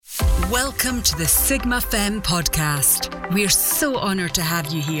Welcome to the Sigma Femme podcast. We're so honoured to have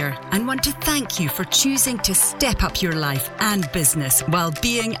you here and want to thank you for choosing to step up your life and business while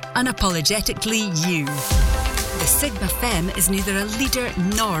being unapologetically you. The Sigma Femme is neither a leader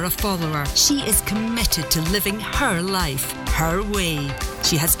nor a follower. She is committed to living her life, her way.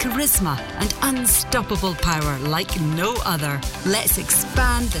 She has charisma and unstoppable power like no other. Let's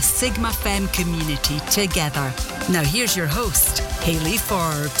expand the Sigma Femme community together. Now here's your host, Hayley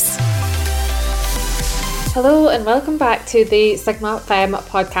Forbes. Hello and welcome back to the Sigma Femme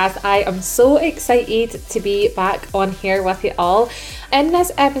podcast. I am so excited to be back on here with you all. In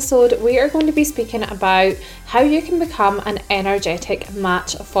this episode, we are going to be speaking about how you can become an energetic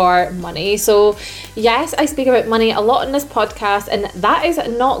match for money. So yes, I speak about money a lot in this podcast, and that is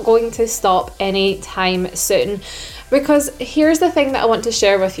not going to stop anytime soon. Because here's the thing that I want to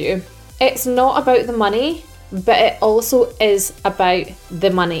share with you. It's not about the money, but it also is about the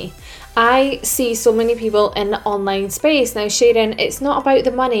money. I see so many people in the online space now sharing it's not about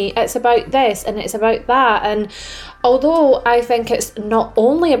the money, it's about this and it's about that. And although I think it's not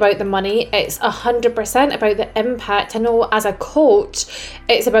only about the money, it's 100% about the impact. I know as a coach,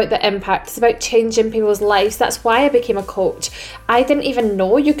 it's about the impact. It's about changing people's lives. That's why I became a coach. I didn't even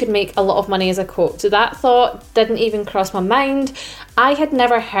know you could make a lot of money as a coach. That thought didn't even cross my mind. I had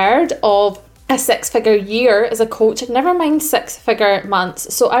never heard of a 6-figure year as a coach, never mind 6-figure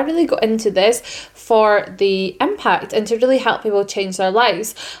months. So I really got into this for the impact and to really help people change their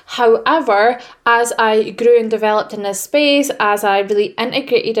lives. However, as I grew and developed in this space, as I really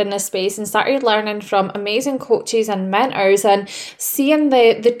integrated in this space and started learning from amazing coaches and mentors and seeing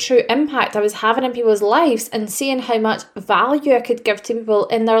the true impact I was having in people's lives and seeing how much value I could give to people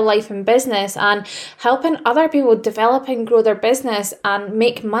in their life and business and helping other people develop and grow their business and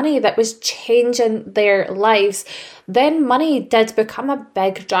make money that was changing their lives, then money did become a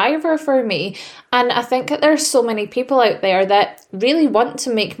big driver for me. And I think that there's so many people out there that really want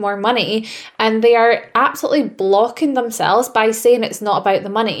to make more money and they are absolutely blocking themselves by saying it's not about the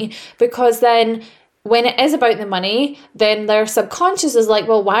money, because then when it is about the money, then their subconscious is like,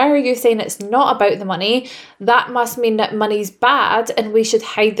 well, why are you saying it's not about the money? That must mean that money's bad and we should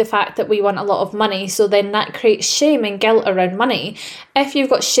hide the fact that we want a lot of money. So then that creates shame and guilt around money. If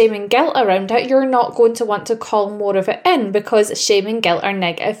you've got shame and guilt around it, you're not going to want to call more of it in, because shame and guilt are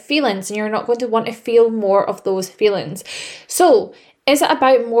negative feelings and you're not going to want to feel more of those feelings. So is it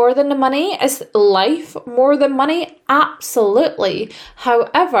about more than the money? Is life more than money? Absolutely.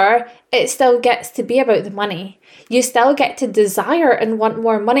 However, it still gets to be about the money. You still get to desire and want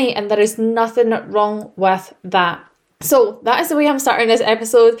more money, and there is nothing wrong with that. So that is the way I'm starting this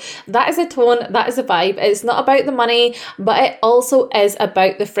episode. That is the tone, that is the vibe. It's not about the money, but it also is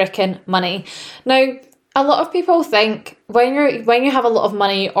about the freaking money. Now, a lot of people think when you have a lot of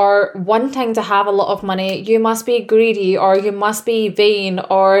money or wanting to have a lot of money, you must be greedy or you must be vain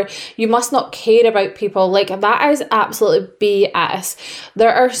or you must not care about people. Like, that is absolutely BS.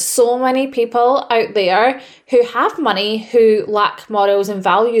 There are so many people out there who have money who lack morals and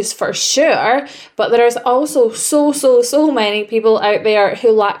values for sure, but there is also so many people out there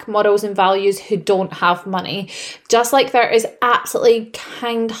who lack morals and values who don't have money. Just like there is absolutely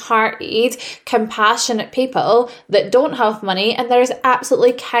kind-hearted, compassionate people that don't have money, and there's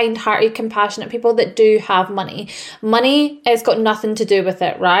absolutely kind-hearted, compassionate people that do have money. Money has got nothing to do with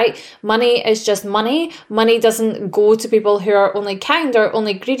it, right? Money is just money. Money doesn't go to people who are only kind or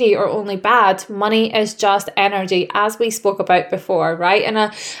only greedy or only bad. Money is just energy, as we spoke about before, right? And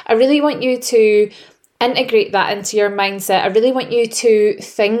I really want you to integrate that into your mindset. I really want you to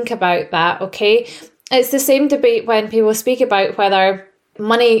think about that, okay? It's the same debate when people speak about whether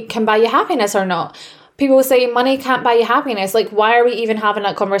money can buy you happiness or not. People say money can't buy you happiness. Like, why are we even having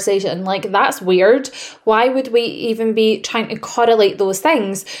that conversation? Like, that's weird. Why would we even be trying to correlate those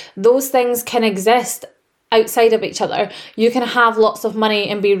things? Those things can exist outside of each other. You can have lots of money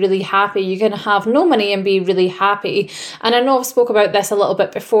and be really happy. You can have no money and be really happy. And I know I've spoke about this a little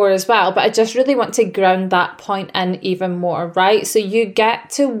bit before as well, but I just really want to ground that point in even more, right? So you get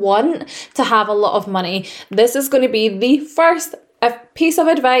to want to have a lot of money. This is going to be the first piece of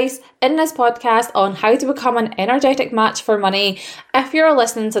advice in this podcast on how to become an energetic match for money. If you're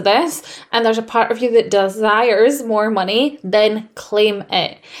listening to this and there's a part of you that desires more money, then claim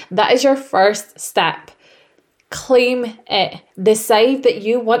it. That is your first step. Claim it. Decide that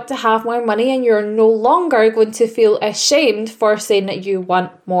you want to have more money and you're no longer going to feel ashamed for saying that you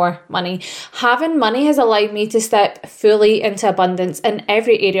want more money. Having money has allowed me to step fully into abundance in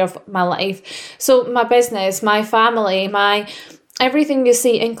every area of my life. So my business, my family, my everything you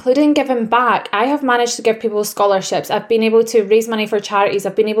see, including giving back. I have managed to give people scholarships. I've been able to raise money for charities.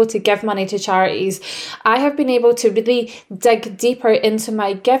 I've been able to give money to charities. I have been able to really dig deeper into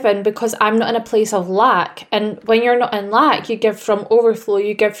my giving because I'm not in a place of lack. And when you're not in lack, you give from overflow,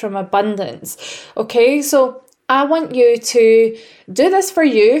 you give from abundance. Okay, so I want you to do this for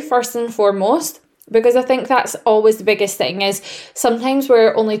you first and foremost, because I think that's always the biggest thing. Is sometimes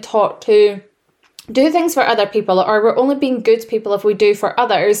we're only taught to do things for other people, or we're only being good people if we do for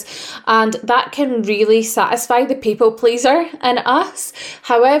others, and that can really satisfy the people pleaser in us.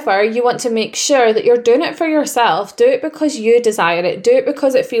 However, you want to make sure that you're doing it for yourself. Do it because you desire it, do it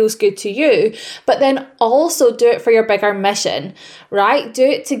because it feels good to you, but then also do it for your bigger mission, right? Do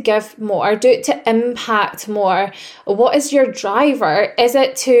it to give more, do it to impact more. What is your driver? Is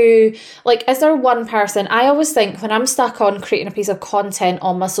it to, like, is there one person? I always think when I'm stuck on creating a piece of content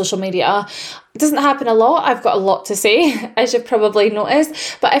on my social media, it doesn't happen a lot. I've got a lot to say, as you've probably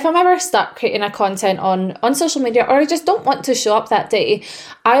noticed. But if I'm ever stuck creating a content on social media, or I just don't want to show up that day,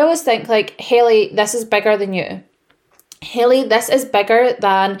 I always think like, Hayley, this is bigger than you. Hayley, this is bigger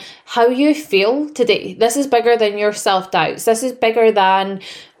than how you feel today. This is bigger than your self-doubts. This is bigger than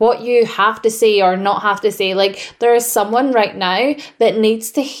what you have to say or not have to say. Like, there is someone right now that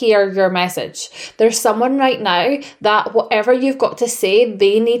needs to hear your message. There's someone right now that whatever you've got to say,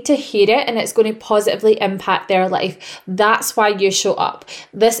 they need to hear it, and it's going to positively impact their life. That's why you show up.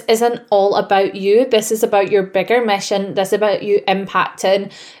 This isn't all about you. This is about your bigger mission. This is about you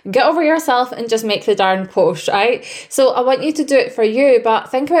impacting. Get over yourself and just make the darn post, right? So I want you to do it for you,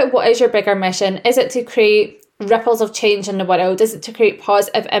 but think about, what is your bigger mission? Is it to create ripples of change in the world? Is it to create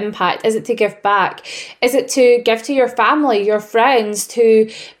positive impact? Is it to give back? Is it to give to your family, your friends,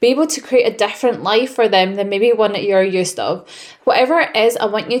 to be able to create a different life for them than maybe one that you're used to? Whatever it is, I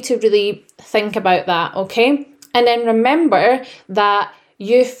want you to really think about that, okay? And then remember that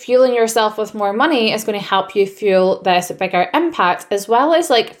you fueling yourself with more money is going to help you fuel this bigger impact, as well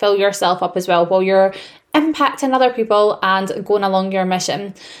as like fill yourself up as well while you're impacting other people and going along your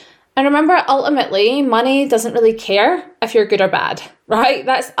mission. And remember, ultimately, money doesn't really care if you're good or bad, right?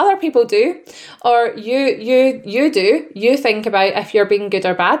 That's, other people do, or you do. You think about if you're being good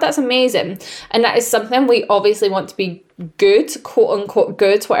or bad. That's amazing. And that is something we obviously want to be good, quote unquote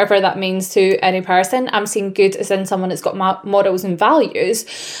good, whatever that means to any person. I'm seeing good as in someone that's got morals and values,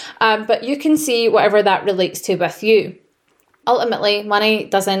 but you can see whatever that relates to with you. Ultimately, money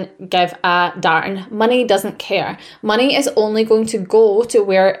doesn't give a darn. Money doesn't care. Money is only going to go to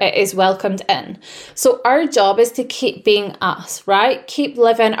where it is welcomed in. So our job is to keep being us, right? Keep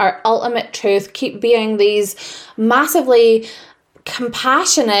living our ultimate truth. Keep being these massively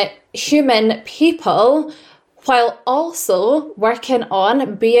compassionate human people, while also working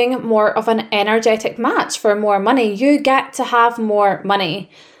on being more of an energetic match for more money. You get to have more money.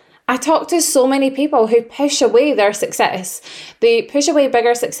 I talk to so many people who push away their success. They push away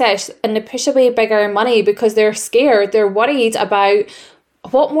bigger success and they push away bigger money because they're scared. They're worried about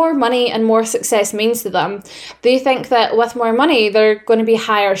what more money and more success means to them. They think that with more money, they're going to be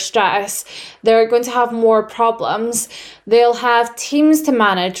higher stress. They're going to have more problems. They'll have teams to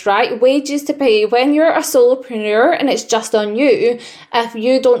manage, right? Wages to pay. When you're a solopreneur and it's just on you, if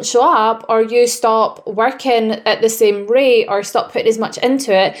you don't show up or you stop working at the same rate or stop putting as much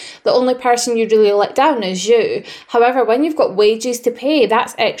into it, the only person you really let down is you. However, when you've got wages to pay,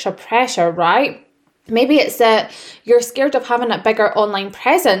 that's extra pressure, right? Maybe it's that you're scared of having a bigger online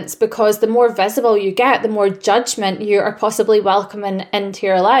presence because the more visible you get, the more judgment you are possibly welcoming into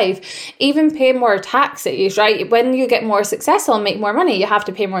your life. Even pay more taxes, right? When you get more successful and make more money, you have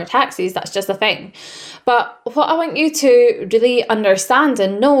to pay more taxes. That's just a thing. But what I want you to really understand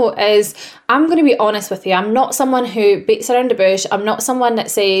and know is, I'm going to be honest with you. I'm not someone who beats around the bush. I'm not someone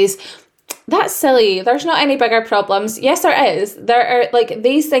that says, that's silly, there's not any bigger problems. Yes, there is. There are, like,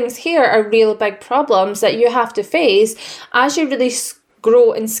 these things here are real big problems that you have to face as you really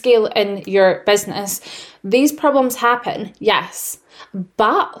grow and scale in your business. These problems happen, yes.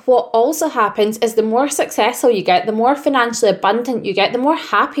 But what also happens is the more successful you get, the more financially abundant you get, the more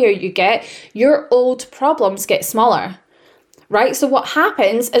happier you get, your old problems get smaller. Right? So what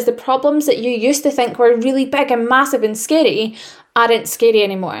happens is the problems that you used to think were really big and massive and scary aren't scary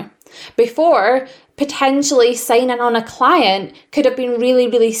anymore. Before, potentially signing on a client could have been really,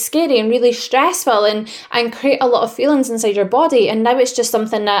 really scary and really stressful and create a lot of feelings inside your body. And now it's just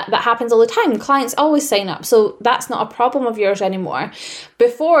something that happens all the time. Clients always sign up. So that's not a problem of yours anymore.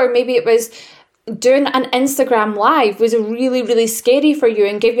 Before, maybe it was doing an Instagram live was really, really scary for you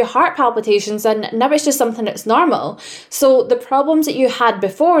and gave you heart palpitations, and now it's just something that's normal. So the problems that you had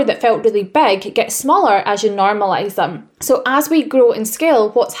before that felt really big get smaller as you normalize them. So as we grow and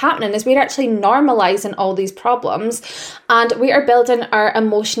scale, what's happening is we're actually normalizing all these problems, and we are building our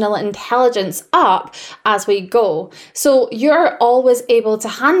emotional intelligence up as we go. So you're always able to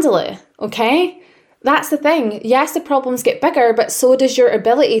handle it, okay? That's the thing. Yes, the problems get bigger, but so does your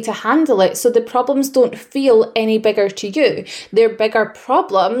ability to handle it. So the problems don't feel any bigger to you. They're bigger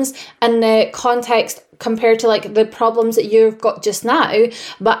problems in the context compared to like the problems that you've got just now.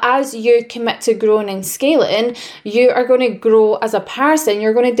 But as you commit to growing and scaling, you are going to grow as a person.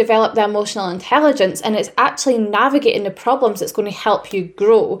 You're going to develop the emotional intelligence, and it's actually navigating the problems that's going to help you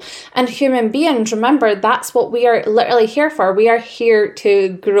grow. And human beings, remember, that's what we are literally here for. We are here to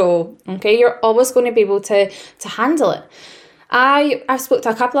grow. Okay, you're always going to be able to handle it. I've spoke to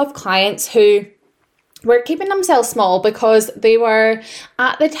a couple of clients who were keeping themselves small because they were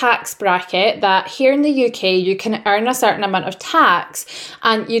at the tax bracket that here in the UK you can earn a certain amount of tax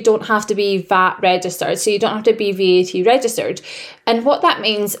and you don't have to be VAT registered. So you don't have to be VAT registered. And what that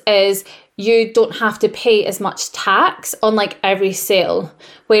means is you don't have to pay as much tax on like every sale.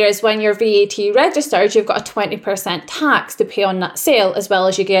 Whereas when you're VAT registered, you've got a 20% tax to pay on that sale, as well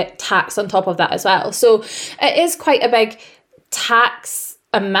as you get tax on top of that as well. So it is quite a big tax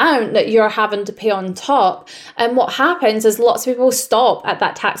amount that you're having to pay on top. And what happens is lots of people stop at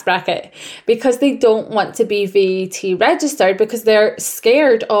that tax bracket because they don't want to be VAT registered, because they're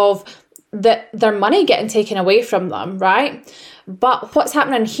scared of their money getting taken away from them, right? But what's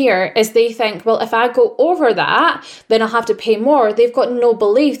happening here is they think, well, if I go over that, then I'll have to pay more. They've got no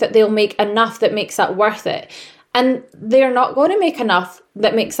belief that they'll make enough that makes that worth it. And they're not going to make enough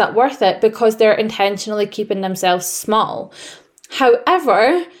that makes that worth it because they're intentionally keeping themselves small.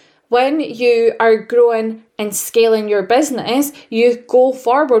 However, when you are growing and scaling your business, you go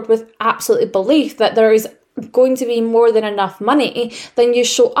forward with absolute belief that there is going to be more than enough money. Then you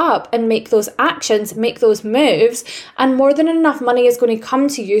show up and make those actions, make those moves, and more than enough money is going to come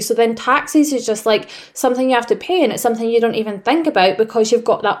to you. So then taxes is just like something you have to pay, and it's something you don't even think about because you've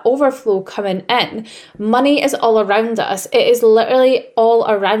got that overflow coming in. Money is all around us. It is literally all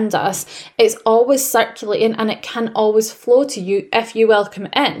around us. It's always circulating, and it can always flow to you if you welcome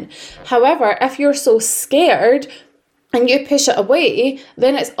it in. However, if you're so scared and you push it away,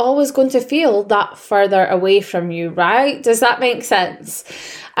 then it's always going to feel that further away from you, right? Does that make sense?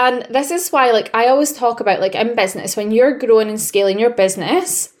 And this is why, like, I always talk about, like, in business, when you're growing and scaling your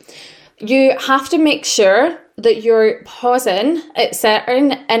business, you have to make sure that you're pausing at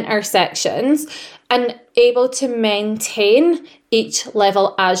certain intersections and able to maintain each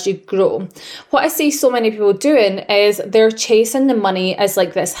level as you grow. What I see so many people doing is they're chasing the money as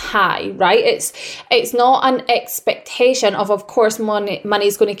like this high, right? It's not an expectation of course money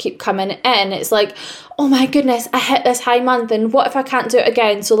is going to keep coming in. It's like, oh my goodness, I hit this high month, and what if I can't do it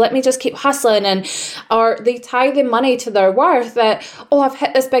again? So let me just keep hustling. Or they tie the money to their worth that, oh, I've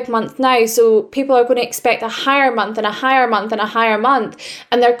hit this big month now, so people are going to expect a higher month and a higher month and a higher month.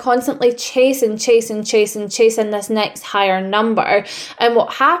 And they're constantly chasing this next higher number. And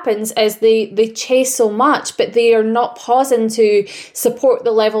what happens is they chase so much, but they are not pausing to support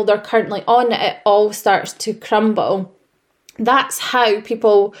the level they're currently on. It all starts to crumble. That's how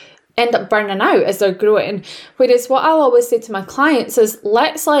people end up burning out as they're growing. Whereas what I'll always say to my clients is,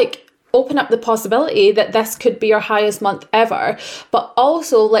 let's open up the possibility that this could be your highest month ever, but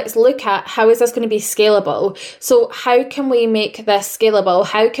also let's look at how is this going to be scalable. So how can we make this scalable?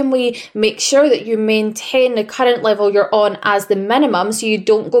 How can we make sure that you maintain the current level you're on as the minimum so you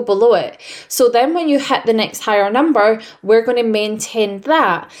don't go below it? So then when you hit the next higher number, we're going to maintain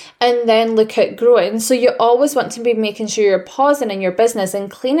that and then look at growing. So you always want to be making sure you're pausing in your business and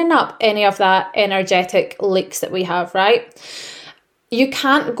cleaning up any of that energetic leaks that we have, right? You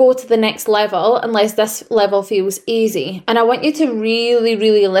can't go to the next level unless this level feels easy. And I want you to really,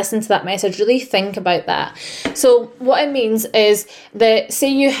 really listen to that message, really think about that. So what it means is that, say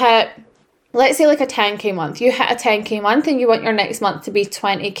you hit, let's say like a 10k month, you hit a 10k month and you want your next month to be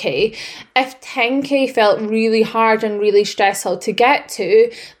 20k. If 10k felt really hard and really stressful to get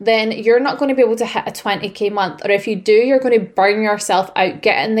to, then you're not going to be able to hit a 20k month. Or if you do, you're going to burn yourself out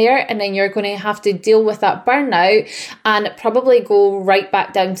getting there, and then you're going to have to deal with that burnout and probably go right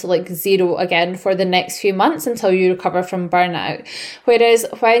back down to like zero again for the next few months until you recover from burnout. Whereas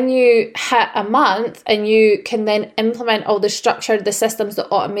when you hit a month and you can then implement all the structure, the systems, the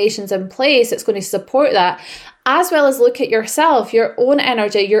automations in place, it's going to support that. as well as look at yourself, your own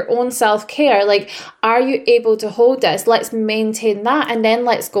energy, your own self-care. Like, are you able to hold this? Let's maintain that, and then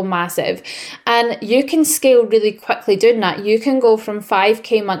let's go massive. And you can scale really quickly doing that. You can go from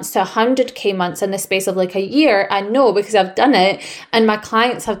 5k months to 100k months in the space of like a year. I know, because I've done it and my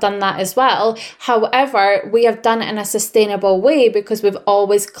clients have done that as well. However, we have done it in a sustainable way because we've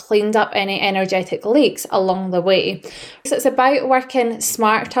always cleaned up any energetic leaks along the way. So it's about working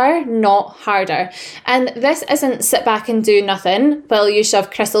smarter, not harder. And this isn't sit back and do nothing while you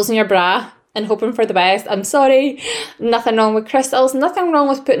shove crystals in your bra and hoping for the best. I'm sorry, nothing wrong with crystals, nothing wrong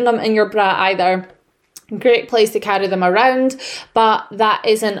with putting them in your bra either. Great place to carry them around, but that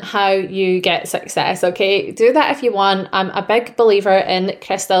isn't how you get success, okay? Do that if you want. I'm a big believer in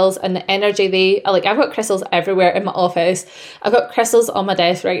crystals and the energy I've got crystals everywhere in my office. I've got crystals on my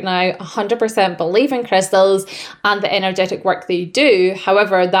desk right now. 100% believe in crystals and the energetic work they do.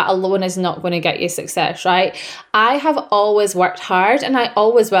 However, that alone is not going to get you success, right? I have always worked hard and I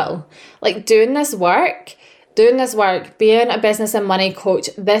always will. Like, doing this work, being a business and money coach,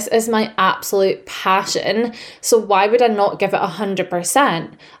 this is my absolute passion. So why would I not give it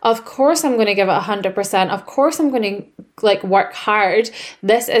 100%? Of course I'm going to give it 100%. Of course I'm going to work hard.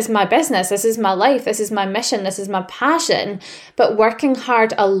 This is my business. This is my life. This is my mission. This is my passion. But working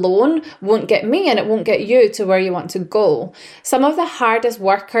hard alone won't get me, and it won't get you to where you want to go. Some of the hardest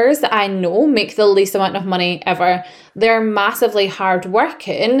workers that I know make the least amount of money ever. They're massively hard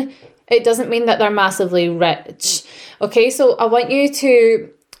working. It doesn't mean that they're massively rich. Okay, so I want you to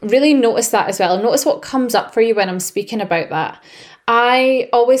really notice that as well. Notice what comes up for you when I'm speaking about that. I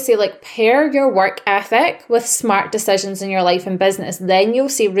always say, pair your work ethic with smart decisions in your life and business. Then you'll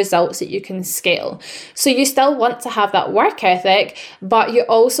see results that you can scale. So you still want to have that work ethic, but you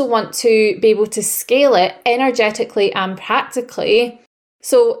also want to be able to scale it energetically and practically.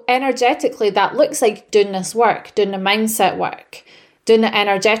 So energetically, that looks like doing this work, doing the mindset work, doing the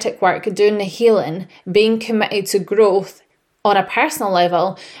energetic work, doing the healing, being committed to growth on a personal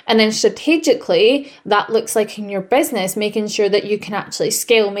level. And then strategically, that looks like in your business, making sure that you can actually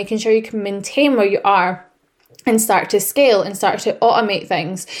scale, making sure you can maintain where you are and start to scale and start to automate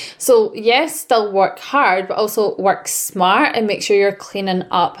things. So yes, still work hard, but also work smart and make sure you're cleaning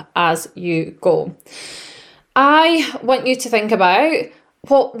up as you go. I want you to think about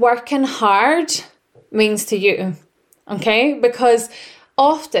what working hard means to you. Okay, because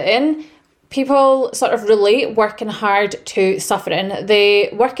often people sort of relate working hard to suffering.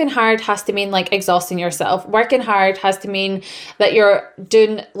 Working hard has to mean exhausting yourself. Working hard has to mean that you're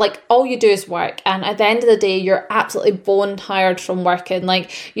doing all you do is work, and at the end of the day you're absolutely bone tired from working.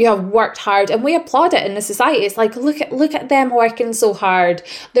 You have worked hard, and we applaud it in the society. It's look at them working so hard.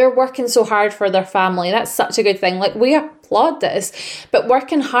 They're working so hard for their family. That's such a good thing. We applaud this, but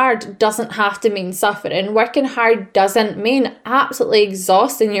working hard doesn't have to mean suffering. Working hard doesn't mean absolutely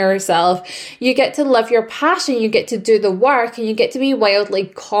exhausting yourself. You get to live your passion, you get to do the work, and you get to be wildly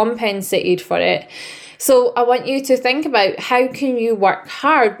compensated for it. So I want you to think about, how can you work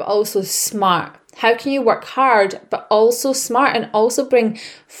hard but also smart? How can you work hard but also smart and also bring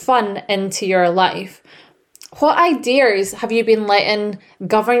fun into your life? What ideas have you been letting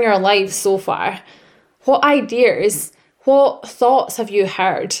govern your life so far? What ideas? What thoughts have you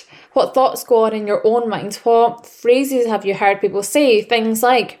heard? What thoughts go on in your own mind? What phrases have you heard people say? Things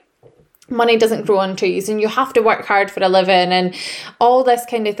like, money doesn't grow on trees and you have to work hard for a living, and all this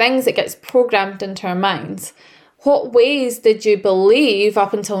kind of things that gets programmed into our minds. What ways did you believe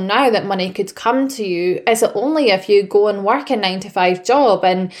up until now that money could come to you? Is it only if you go and work a 9-to-5 job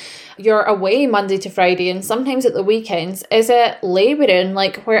and you're away Monday to Friday and sometimes at the weekends? Is it labouring?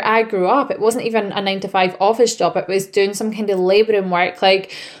 Where I grew up, it wasn't even a 9-to-5 office job. It was doing some kind of labouring work,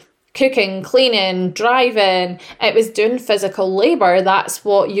 cooking, cleaning, driving. It was doing physical labour. That's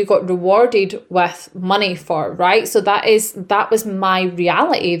what you got rewarded with money for, right? So that was my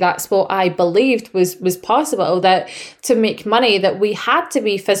reality. That's what I believed was possible, that to make money that we had to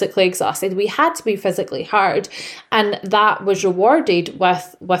be physically exhausted, we had to be physically hard, and that was rewarded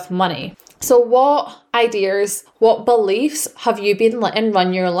with money. So what ideas, what beliefs have you been letting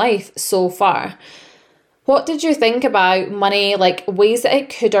run your life so far? What did you think about money, ways that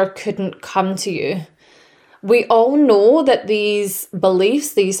it could or couldn't come to you? We all know that these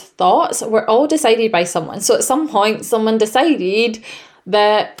beliefs, these thoughts, were all decided by someone. So at some point, someone decided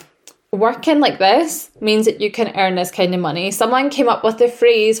that working like this means that you can earn this kind of money. Someone came up with the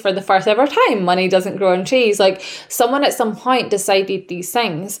phrase for the first ever time, money doesn't grow on trees. Someone at some point decided these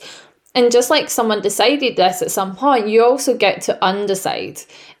things. And just like someone decided this at some point, you also get to undecide.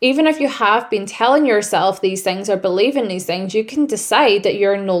 Even if you have been telling yourself these things or believing these things, you can decide that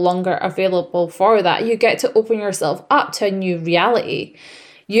you're no longer available for that. You get to open yourself up to a new reality.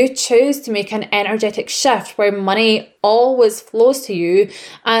 You choose to make an energetic shift where money always flows to you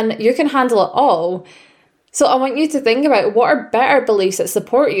and you can handle it all. So I want you to think about, what are better beliefs that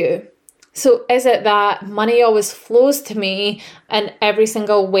support you? So is it that money always flows to me in every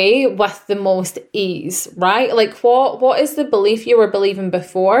single way with the most ease, right? Like what is the belief you were believing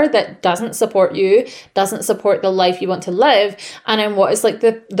before that doesn't support you, doesn't support the life you want to live? And then what is like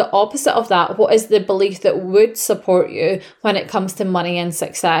the opposite of that? What is the belief that would support you when it comes to money and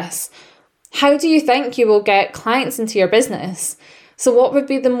success? How do you think you will get clients into your business? So what would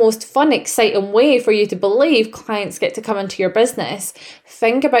be the most fun, exciting way for you to believe clients get to come into your business?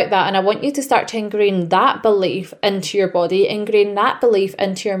 Think about that, and I want you to start to ingrain that belief into your body, ingrain that belief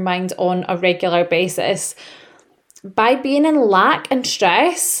into your mind on a regular basis. By being in lack and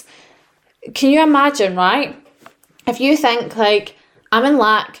stress, can you imagine, right? If you think like, I'm in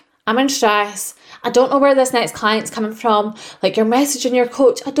lack, I'm in stress, I don't know where this next client's coming from. Like, you're messaging your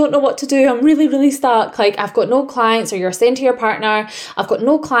coach, I don't know what to do. I'm really, really stuck. Like, I've got no clients. Or you're saying to your partner, I've got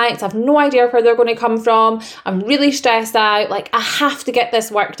no clients. I've no idea where they're going to come from. I'm really stressed out. Like, I have to get this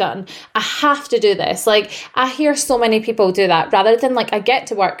work done. I have to do this. Like, I hear so many people do that rather than like, I get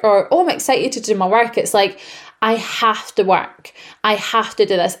to work or, oh, I'm excited to do my work. It's like, I have to work. I have to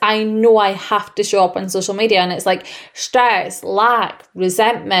do this. I know I have to show up on social media. And it's like stress, lack,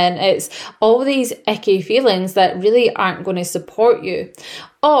 resentment. It's all these icky feelings that really aren't going to support you.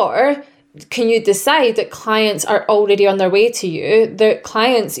 Or can you decide that clients are already on their way to you? That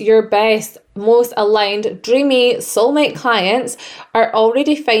clients, your best, most aligned, dreamy soulmate clients, are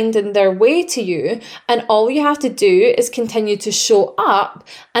already finding their way to you, and all you have to do is continue to show up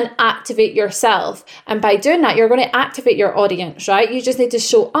and activate yourself. And by doing that, you're going to activate your audience, right? You just need to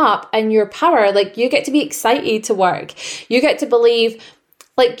show up in your power. Like, you get to be excited to work. You get to believe,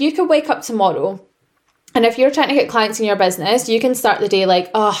 like, you could wake up tomorrow, and if you're trying to get clients in your business, you can start the day like,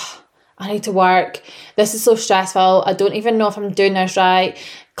 oh, I need to work. This is so stressful. I don't even know if I'm doing this right.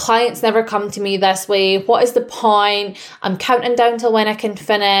 Clients never come to me this way. What is the point? I'm counting down till when I can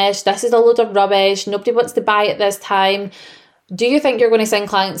finish. This is a load of rubbish. Nobody wants to buy at this time. Do you think you're going to send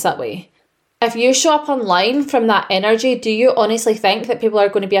clients that way? If you show up online from that energy, do you honestly think that people are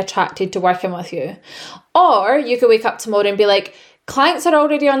going to be attracted to working with you? Or you could wake up tomorrow and be like, clients are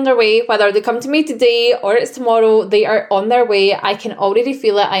already on their way, whether they come to me today or it's tomorrow, they are on their way. I can already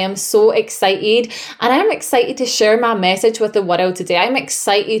feel it. I am so excited, and I'm excited to share my message with the world today. I'm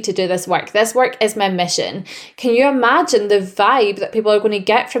excited to do this work. This work is my mission. Can you imagine the vibe that people are going to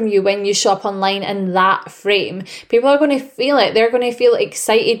get from you when you shop online in that frame? People are going to feel it. They're going to feel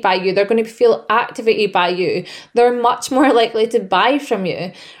excited by you. They're going to feel activated by you. They're much more likely to buy from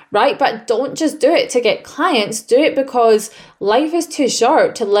you. Right? But don't just do it to get clients. Do it because life is too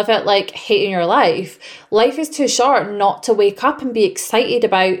short to live it like hating your life. Life is too short not to wake up and be excited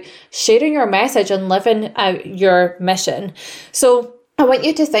about sharing your message and living out your mission. So I want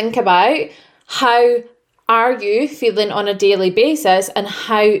you to think about, how are you feeling on a daily basis, and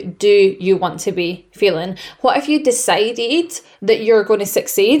how do you want to be feeling? What if you decided that you're going to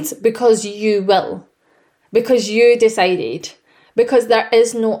succeed because you will? Because you decided. Because there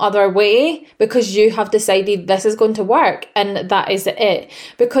is no other way, because you have decided this is going to work and that is it.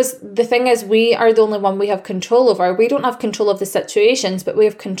 Because the thing is, we are the only one we have control over. We don't have control of the situations, but we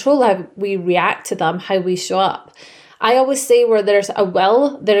have control how we react to them, how we show up. I always say, where there's a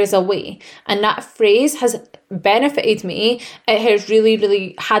will, there is a way. And that phrase has benefited me. It has really,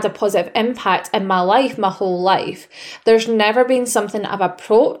 really had a positive impact in my life, my whole life. There's never been something I've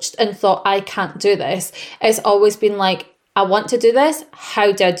approached and thought, I can't do this. It's always been like, I want to do this.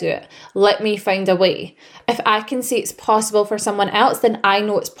 How do I do it? Let me find a way. If I can see it's possible for someone else, then I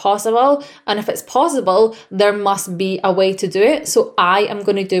know it's possible. And if it's possible, there must be a way to do it. So I am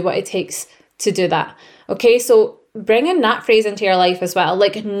going to do what it takes to do that. Okay, so bring in that phrase into your life as well.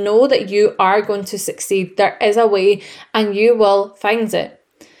 Like, know that you are going to succeed. There is a way, and you will find it.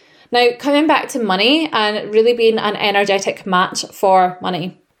 Now, coming back to money and really being an energetic match for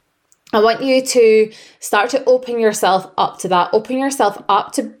money. I want you to start to open yourself up to that. Open yourself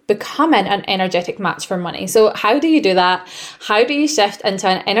up to becoming an energetic match for money. So how do you do that? How do you shift into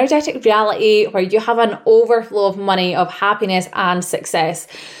an energetic reality where you have an overflow of money, of happiness and success?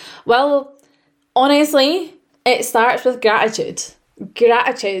 Well, honestly, it starts with gratitude.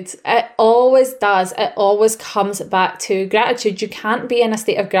 Gratitude, it always does. It always comes back to gratitude. You can't be in a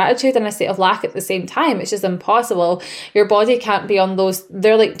state of gratitude and a state of lack at the same time. It's just impossible. Your body can't be on those.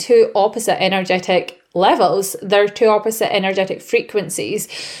 They're like two opposite energetic levels. They're two opposite energetic frequencies.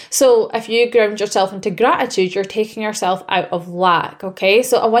 So if you ground yourself into gratitude, you're taking yourself out of lack. Okay,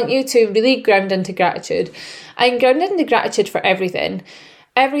 so I want you to really ground into gratitude. And ground into gratitude for everything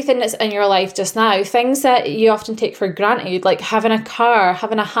that's in your life just now, things that you often take for granted, like having a car,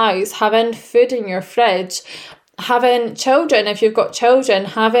 having a house, having food in your fridge, having children, if you've got children,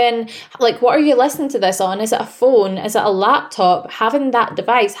 having, like, what are you listening to this on? Is it a phone? Is it a laptop? Having that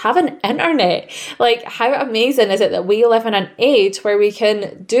device, having internet. Like, how amazing is it that we live in an age where we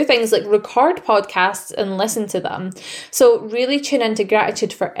can do things like record podcasts and listen to them? So really tune into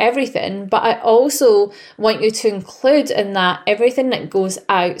gratitude for everything. But I also want you to include in that everything that goes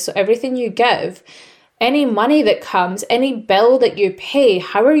out. So everything you give, any money that comes, any bill that you pay,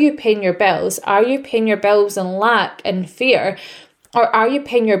 how are you paying your bills? Are you paying your bills in lack and fear? Or are you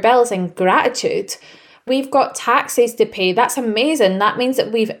paying your bills in gratitude? We've got taxes to pay. That's amazing. That means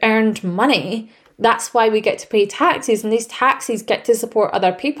that we've earned money. That's why we get to pay taxes, and these taxes get to support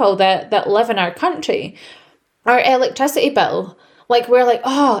other people that live in our country. Our electricity bill. Like, we're like,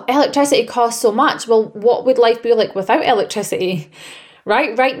 oh, electricity costs so much. Well, what would life be like without electricity?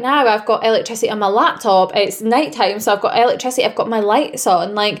 Right now I've got electricity on my laptop. It's nighttime, so I've got electricity, I've got my lights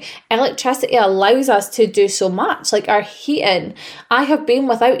on. Like, electricity allows us to do so much. Like our heating, I have been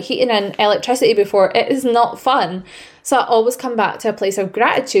without heating and electricity before. It is not fun. So I always come back to a place of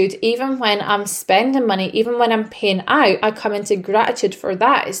gratitude. Even when I'm spending money, even when I'm paying out, I come into gratitude for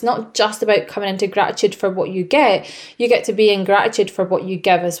that. It's not just about coming into gratitude for what you get to be in gratitude for what you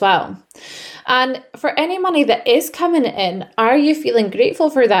give as well. And for any money that is coming in, are you feeling grateful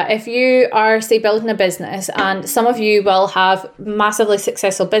for that? If you are, say, building a business, and some of you will have massively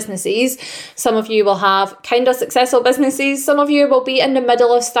successful businesses, some of you will have kind of successful businesses, some of you will be in the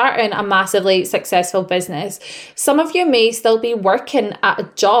middle of starting a massively successful business. Some of you may still be working at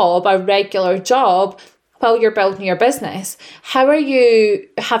a job, a regular job, while you're building your business. How are you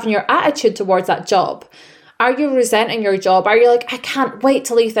having your attitude towards that job? Are you resenting your job? Are you like, I can't wait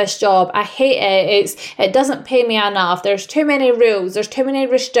to leave this job. I hate it. It doesn't pay me enough. There's too many rules. There's too many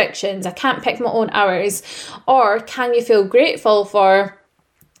restrictions. I can't pick my own hours. Or can you feel grateful for,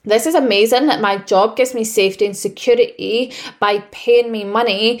 this is amazing that my job gives me safety and security by paying me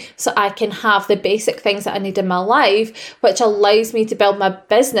money so I can have the basic things that I need in my life, which allows me to build my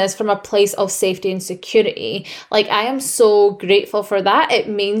business from a place of safety and security. Like, I am so grateful for that. It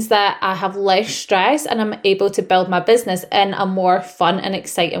means that I have less stress and I'm able to build my business in a more fun and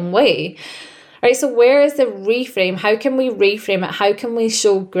exciting way. Right, so where is the reframe? How can we reframe it? How can we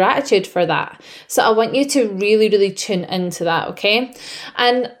show gratitude for that? So I want you to really, really tune into that, okay?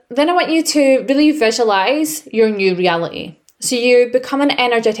 And then I want you to really visualize your new reality. So you become an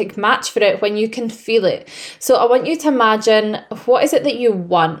energetic match for it when you can feel it. So I want you to imagine, what is it that you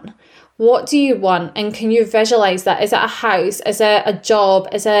want? What do you want? And can you visualize that? Is it a house? Is it a job?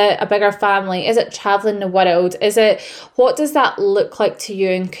 Is it a bigger family? Is it traveling the world? What does that look like to you?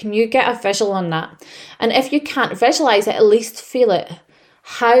 And can you get a visual on that? And if you can't visualize it, at least feel it.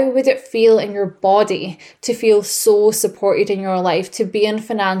 How would it feel in your body to feel so supported in your life, to be in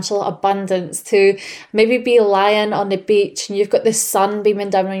financial abundance, to maybe be lying on the beach and you've got the sun beaming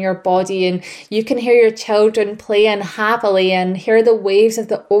down on your body and you can hear your children playing happily and hear the waves of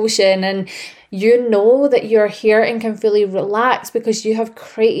the ocean, and you know that you're here and can fully relax because you have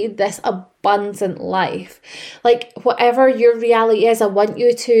created this abundant life. Like, whatever your reality is, I want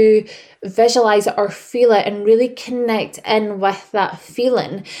you to visualize it or feel it and really connect in with that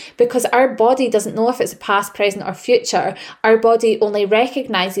feeling, because our body doesn't know if it's past, present or future. Our body only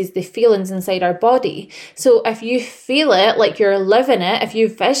recognizes the feelings inside our body. So if you feel it like you're living it, if you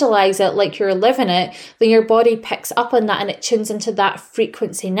visualize it like you're living it, then your body picks up on that and it tunes into that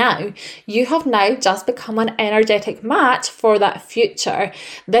frequency. Now you have now just become an energetic match for that future.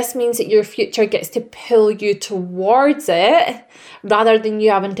 This means that your future gets to pull you towards it rather than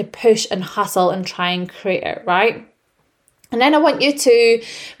you having to push and hustle and try and create it, right? And then I want you to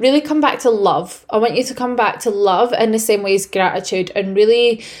really come back to love. I want you to come back to love in the same way as gratitude, and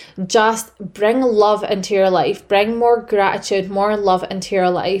really just bring love into your life. Bring more gratitude, more love into your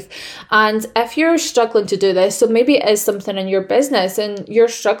life. And if you're struggling to do this, so maybe it is something in your business and you're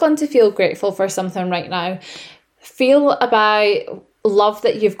struggling to feel grateful for something right now, feel about love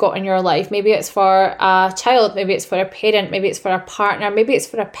that you've got in your life. Maybe it's for a child, maybe it's for a parent, maybe it's for a partner, maybe it's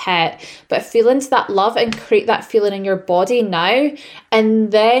for a pet, but feel into that love and create that feeling in your body now,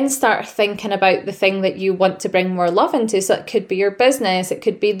 and then start thinking about the thing that you want to bring more love into. So it could be your business, it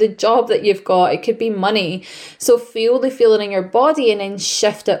could be the job that you've got, it could be money. So feel the feeling in your body and then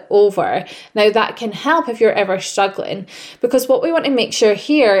shift it over. Now that can help if you're ever struggling, because what we want to make sure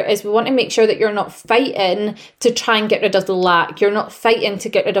here is we want to make sure that you're not fighting to try and get rid of the lack. You're not fighting to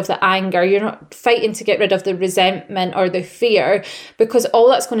get rid of the anger. You're not fighting to get rid of the resentment or the fear, because all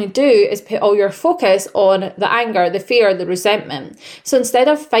that's going to do is put all your focus on the anger, the fear, the resentment. So instead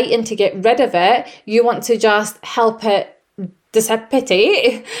of fighting to get rid of it, you want to just help it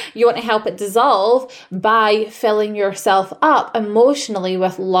dissipate. You want to help it dissolve by filling yourself up emotionally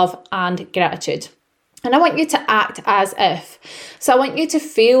with love and gratitude. And I want you to act as if. So I want you to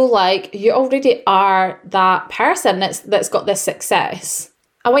feel like you already are that person that's got this success.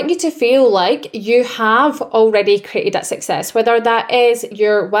 I want you to feel like you have already created that success, whether that is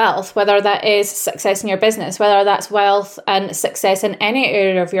your wealth, whether that is success in your business, whether that's wealth and success in any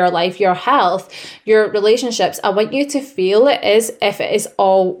area of your life, your health, your relationships. I want you to feel it as if it is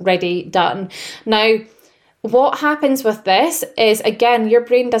already done. Now, what happens with this is, again, your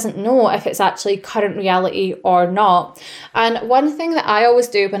brain doesn't know if it's actually current reality or not. And one thing that I always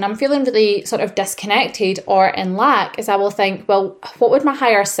do when I'm feeling really sort of disconnected or in lack is I will think, well, what would my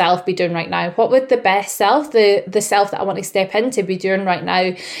higher self be doing right now? What would the best self, the self that I want to step into, be doing right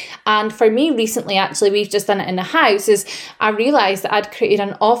now? And for me recently, actually, we've just done it in the house, is I realised that I'd created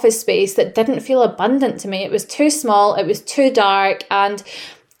an office space that didn't feel abundant to me. It was too small, it was too dark, and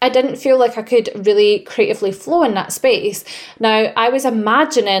I didn't feel like I could really creatively flow in that space. Now, I was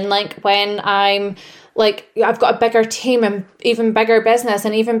imagining like when I've got a bigger team and even bigger business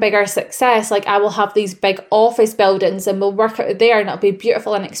and even bigger success, like I will have these big office buildings and we'll work out there and it'll be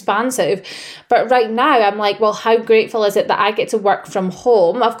beautiful and expansive. But right now I'm like, well, how grateful is it that I get to work from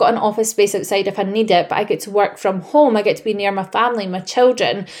home? I've got an office space outside if I need it, but I get to work from home. I get to be near my family, my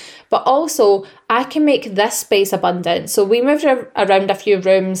children, but also I can make this space abundant. So we moved around a few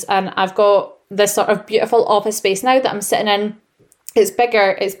rooms and I've got this sort of beautiful office space now that I'm sitting in. It's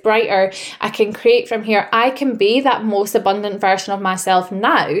bigger, it's brighter, I can create from here. I can be that most abundant version of myself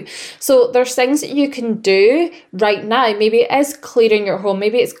now. So there's things that you can do right now. Maybe it is clearing your home,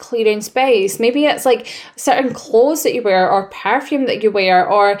 maybe it's clearing space, maybe it's like certain clothes that you wear or perfume that you wear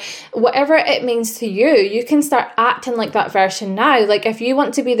or whatever it means to you. You can start acting like that version now. Like if you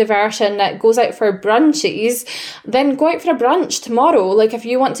want to be the version that goes out for brunches, then go out for a brunch tomorrow. Like if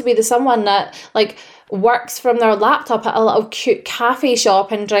you want to be the someone that like works from their laptop at a little cute cafe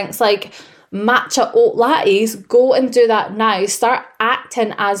shop and drinks like matcha oat lattes, go and do that now. Start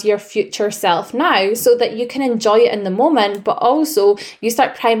acting as your future self now so that you can enjoy it in the moment, but also you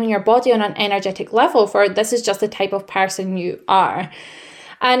start priming your body on an energetic level for this is just the type of person you are.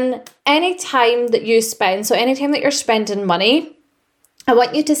 And any time that you spend, so anytime that you're spending money, I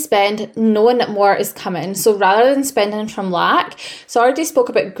want you to spend knowing that more is coming. So rather than spending from lack, so I already spoke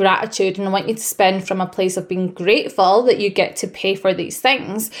about gratitude, and I want you to spend from a place of being grateful that you get to pay for these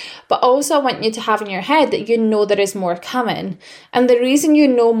things. But also I want you to have in your head that you know there is more coming. And the reason you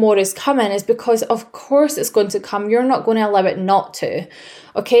know more is coming is because of course it's going to come. You're not going to allow it not to.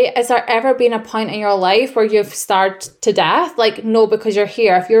 Okay, has there ever been a point in your life where you've starved to death? Like, no, because you're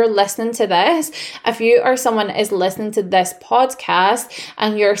here. If you're listening to this, if you are someone that is listening to this podcast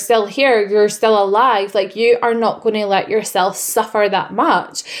and you're still here, you're still alive, like you are not going to let yourself suffer that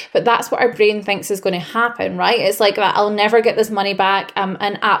much. But that's what our brain thinks is going to happen, right? It's like that, I'll never get this money back. I'm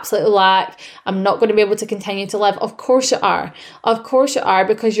in absolute lack. I'm not going to be able to continue to live. Of course you are. Of course you are,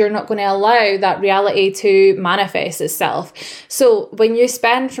 because you're not going to allow that reality to manifest itself. So when you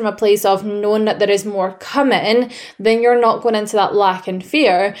spend from a place of knowing that there is more coming, then you're not going into that lack and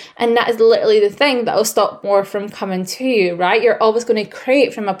fear. And that is literally the thing that will stop more from coming to you, right? You're always going to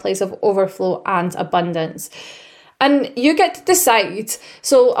create from a place of overflow and abundance. And you get to decide.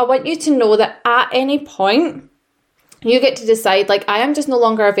 So I want you to know that at any point, you get to decide, like, I am just no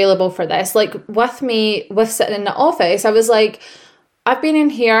longer available for this. Like with me, with sitting in the office, I was like, I've been in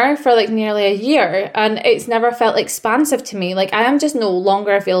here for like nearly a year and it's never felt expansive to me. Like I am just no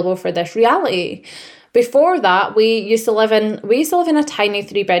longer available for this reality. before that, we used to live in a tiny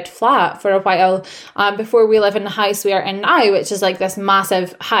 3-bed flat for a while, before we live in the house we are in now, which is like this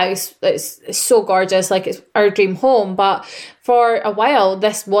massive house. It's so gorgeous, like it's our dream home. But for a while,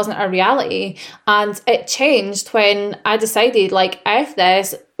 this wasn't a reality, and it changed when I decided, like, F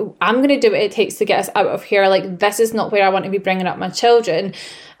this, I'm going to do what it takes to get us out of here. Like, this is not where I want to be bringing up my children.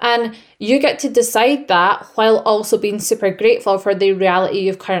 And you get to decide that while also being super grateful for the reality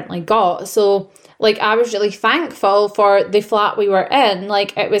you've currently got. So, like, I was really thankful for the flat we were in.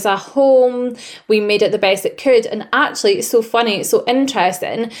 Like, it was a home. We made it the best it could. And actually, it's so funny, it's so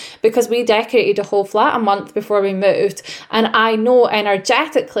interesting, because we decorated a whole flat a month before we moved. And I know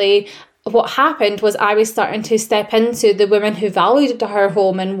energetically, what happened was I was starting to step into the women who valued her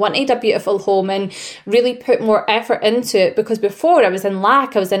home and wanted a beautiful home and really put more effort into it, because before I was in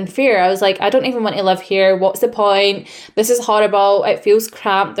lack, I was in fear. I was like, I don't even want to live here. What's the point? This is horrible. It feels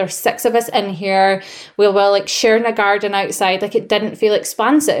cramped. There's 6 of us in here. We'll like sharing a garden outside. Like, it didn't feel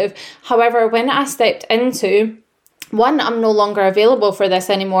expansive. However, when I stepped into, one, I'm no longer available for this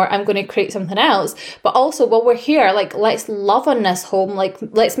anymore, I'm going to create something else. But also, while we're here, like, let's love on this home. Like,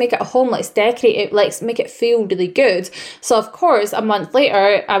 let's make it a home. Let's decorate it. Let's make it feel really good. So, of course, a month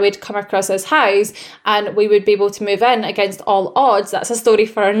later, I would come across this house and we would be able to move in against all odds. That's a story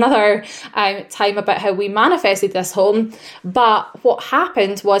for another time about how we manifested this home. But what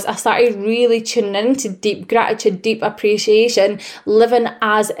happened was I started really tuning into deep gratitude, deep appreciation, living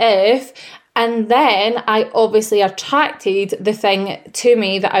as if. And then I obviously attracted the thing to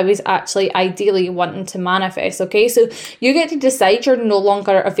me that I was actually ideally wanting to manifest, okay? So you get to decide you're no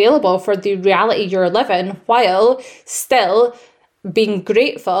longer available for the reality you're living, while still being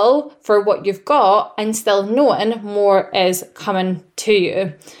grateful for what you've got and still knowing more is coming to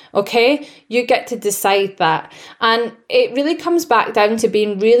you, okay? You get to decide that. And it really comes back down to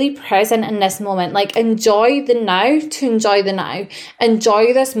being really present in this moment. Like, enjoy the now to enjoy the now.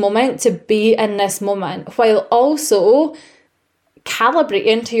 Enjoy this moment to be in this moment, while also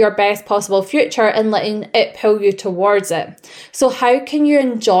calibrating to your best possible future and letting it pull you towards it. So how can you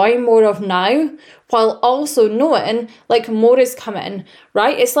enjoy more of now while also knowing, like, more is coming,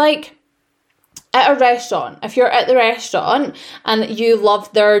 right? It's like at a restaurant. If you're at the restaurant and you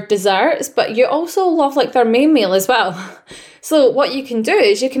love their desserts, but you also love, like, their main meal as well. So what you can do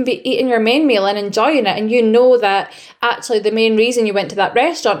is you can be eating your main meal and enjoying it, and you know that actually the main reason you went to that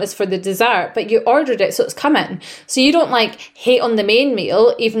restaurant is for the dessert, but you ordered it, so it's coming. So you don't like hate on the main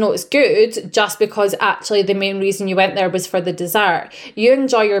meal even though it's good just because actually the main reason you went there was for the dessert. You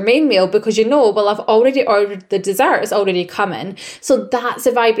enjoy your main meal because you know, well, I've already ordered the dessert, it's already coming. So that's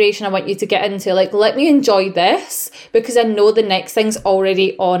the vibration I want you to get into. Like, let me enjoy this because I know the next thing's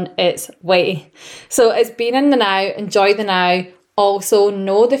already on its way. So it's being in the now, enjoy the now. Also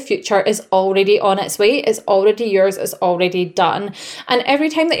know the future is already on its way. It's already yours. It's already done. And every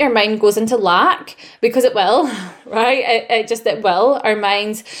time that your mind goes into lack, because it will, right? It will. Our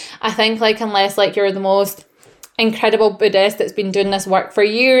minds, I think, like, unless like you're the most incredible Buddhist that's been doing this work for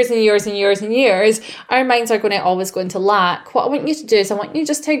years and years and years and years, our minds are going to always go into lack. What I want you to do is I want you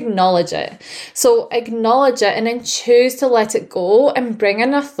just to acknowledge it. So acknowledge it and then choose to let it go and bring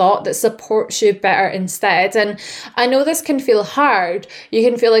in a thought that supports you better instead. And I know this can feel hard. You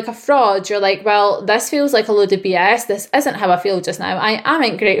can feel like a fraud. You're like, well, this feels like a load of BS. This isn't how I feel just now. I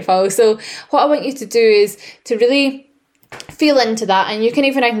am grateful. So what I want you to do is to really feel into that, and you can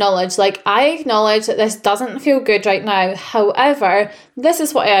even acknowledge, like, I acknowledge that this doesn't feel good right now. However, this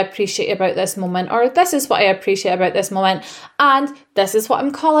is what I appreciate about this moment, or this is what I appreciate about this moment, and this is what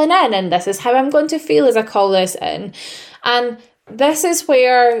I'm calling in, and this is how I'm going to feel as I call this in. And this is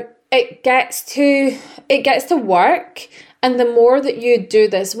where it gets to work. And the more that you do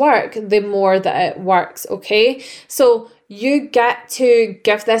this work, the more that it works, okay? So you get to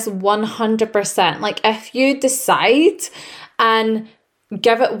give this 100%. Like, if you decide and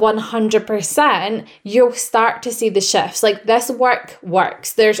give it 100%, you'll start to see the shifts. Like, this work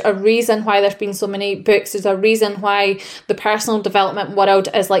works. There's a reason why there's been so many books. There's a reason why the personal development world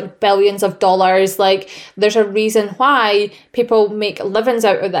is like billions of dollars. Like, there's a reason why people make livings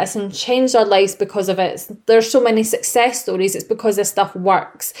out of this and change their lives because of it. There's so many success stories. It's because this stuff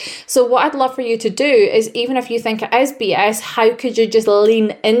works. So what I'd love for you to do is, even if you think it is BS, how could you just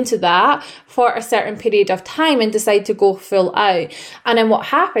lean into that for a certain period of time and decide to go full out? And then what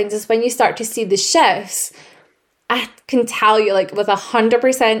happens is, when you start to see the shifts, I can tell you, like, with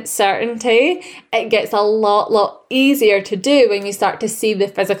 100% certainty, it gets a lot easier to do when you start to see the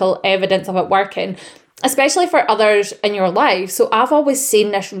physical evidence of it working, especially for others in your life. So I've always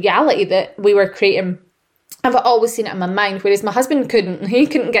seen this reality that we were creating. I've always seen it in my mind, whereas my husband couldn't. He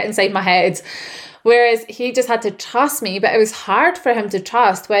couldn't get inside my head. Whereas he just had to trust me, but it was hard for him to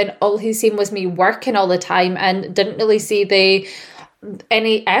trust when all he seen was me working all the time and didn't really see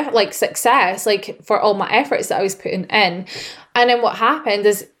any success for all my efforts that I was putting in. And then what happened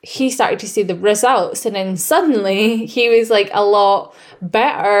is he started to see the results, and then suddenly he was a lot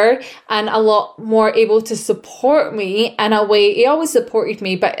better and a lot more able to support me in a way. He always supported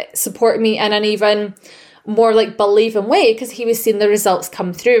me, but supported me in an even more believing way, because he was seeing the results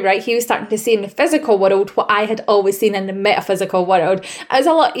come through, right? He was starting to see in the physical world what I had always seen in the metaphysical world. It was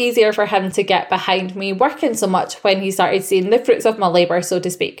a lot easier for him to get behind me working so much when he started seeing the fruits of my labour, so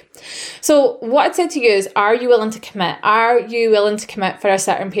to speak. So what I'd say to you is, are you willing to commit? Are you willing to commit for a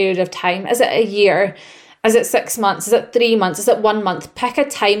certain period of time? Is it a year? Is it 6 months? Is it 3 months? Is it 1 month? Pick a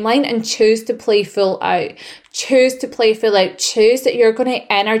timeline and choose to play full out. Choose to play full out. Choose that you're going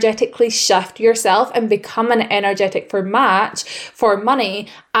to energetically shift yourself and become an energetic for match for money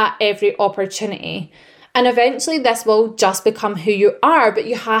at every opportunity. And eventually this will just become who you are, but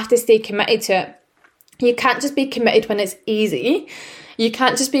you have to stay committed to it. You can't just be committed when it's easy. You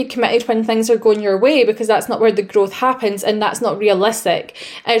can't just be committed when things are going your way, because that's not where the growth happens, and that's not realistic.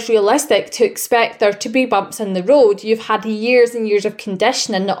 It's realistic to expect there to be bumps in the road. You've had years and years of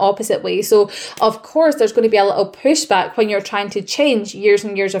conditioning the opposite way. So of course there's going to be a little pushback when you're trying to change years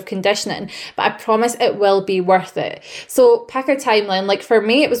and years of conditioning, but I promise it will be worth it. So pick a timeline. For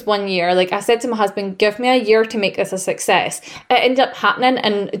me, it was 1 year. I said to my husband, give me a year to make this a success. It ended up happening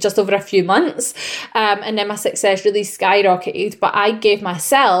in just over a few months. And then my success really skyrocketed, but I gave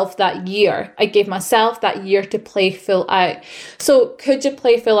myself that year. I gave myself that year to play full out. So could you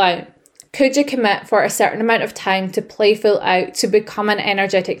play full out? Could you commit for a certain amount of time to play full out, to become an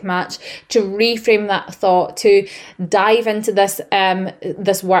energetic match, to reframe that thought, to dive into this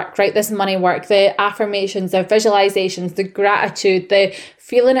work, right? This money work, the affirmations, the visualizations, the gratitude, the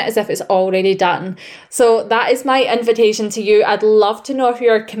feeling it as if it's already done. So that is my invitation to you. I'd love to know if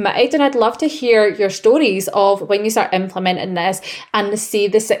you're committed, and I'd love to hear your stories of when you start implementing this and to see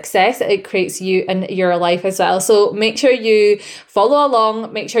the success that it creates you in your life as well. So make sure you follow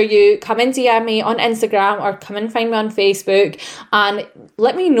along. Make sure you come and DM me on Instagram or come and find me on Facebook, and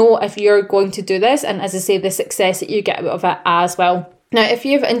let me know if you're going to do this, and as I say, the success that you get out of it as well. Now, if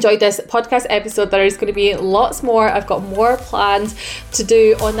you've enjoyed this podcast episode, there is going to be lots more. I've got more plans to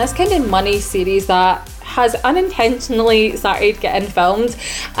do on this kind of money series that has unintentionally started getting filmed.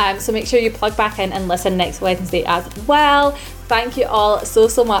 So make sure you plug back in and listen next Wednesday as well. Thank you all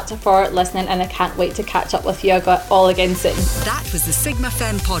so much for listening, and I can't wait to catch up with you all again soon. That was the Sigma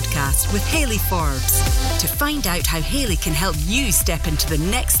Femme podcast with Hayley Forbes. To find out how Hayley can help you step into the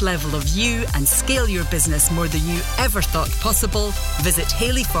next level of you and scale your business more than you ever thought possible, visit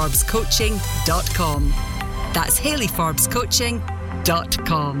HayleyForbesCoaching.com. That's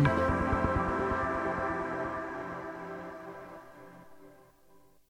HayleyForbesCoaching.com.